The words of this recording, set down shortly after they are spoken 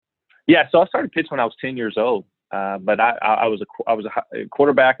Yeah, so I started pitching when I was 10 years old. But I was a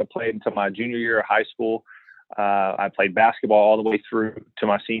quarterback. I played until my junior year of high school. I played basketball all the way through to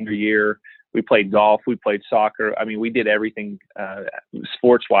my senior year. We played golf. We played soccer. I mean, we did everything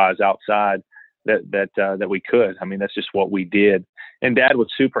sports wise outside that we could. I mean, that's just what we did. And Dad was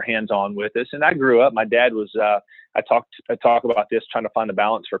super hands on with us. And I grew up. My dad was. I talk about this, trying to find a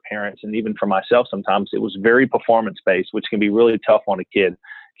balance for parents and even for myself. Sometimes it was very performance based, which can be really tough on a kid.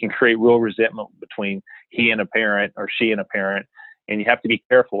 Can create real resentment between he and a parent or she and a parent. And you have to be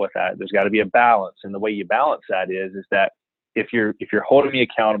careful with that. There's got to be a balance. And the way you balance that is that if you're holding me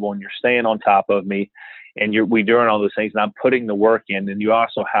accountable and you're staying on top of me and we doing all those things and I'm putting the work in, then you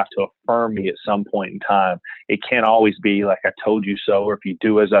also have to affirm me at some point in time. It can't always be like, I told you so, or if you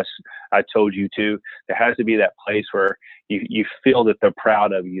do as I told you to. There has to be that place where you feel that they're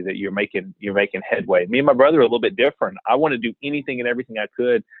proud of you, that you're making headway. Me and my brother are a little bit different. I want to do anything and everything I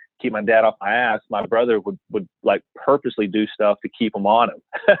could keep my dad off my ass. My brother would like purposely do stuff to keep him on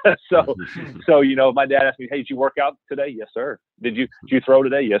him. So my dad asked me, "Hey, did you work out today?" "Yes, sir." Did you throw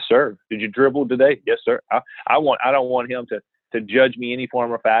today?" "Yes, sir." "Did you dribble today?" "Yes, sir." I don't want him to judge me any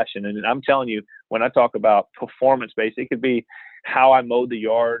form or fashion. And I'm telling you, when I talk about performance based, it could be how I mowed the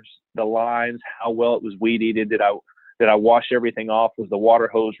yards, the lines, how well it was weed eated. Did I wash everything off? Was the water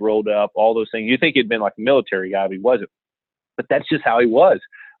hose rolled up? All those things. You think he'd been like a military guy, but he wasn't. But that's just how he was.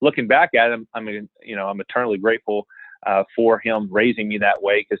 Looking back at him, I mean, I'm eternally grateful for him raising me that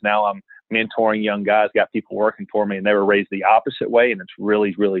way, because now I'm mentoring young guys, got people working for me, and they were raised the opposite way, and it's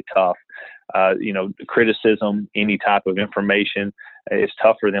really, really tough. Criticism, any type of information, it's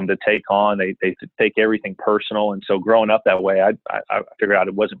tough for them to take on. They take everything personal, and so growing up that way, I figured out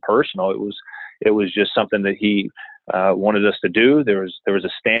it wasn't personal. It was just something that he wanted us to do. There was a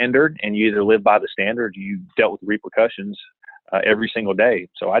standard, and you either lived by the standard, or you dealt with repercussions every single day.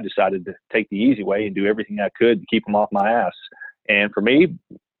 So I decided to take the easy way and do everything I could to keep them off my ass. And for me,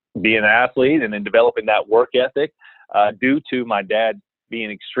 being an athlete and then developing that work ethic, due to my dad being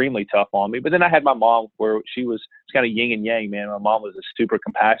extremely tough on me. But then I had my mom, where it's kind of yin and yang, man. My mom was a super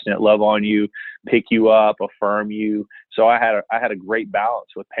compassionate, love on you, pick you up, affirm you. So I had a great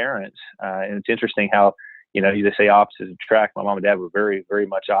balance with parents. And it's interesting how, they say opposites attract. My mom and dad were very, very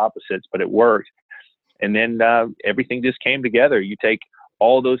much opposites, but it worked. And then everything just came together. You take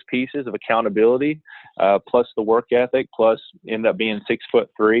all those pieces of accountability, plus the work ethic, plus end up being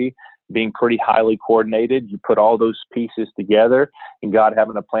 6'3", being pretty highly coordinated. You put all those pieces together, and God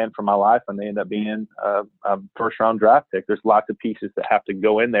having a plan for my life, and they end up being a first-round draft pick. There's lots of pieces that have to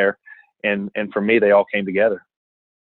go in there, and for me, they all came together.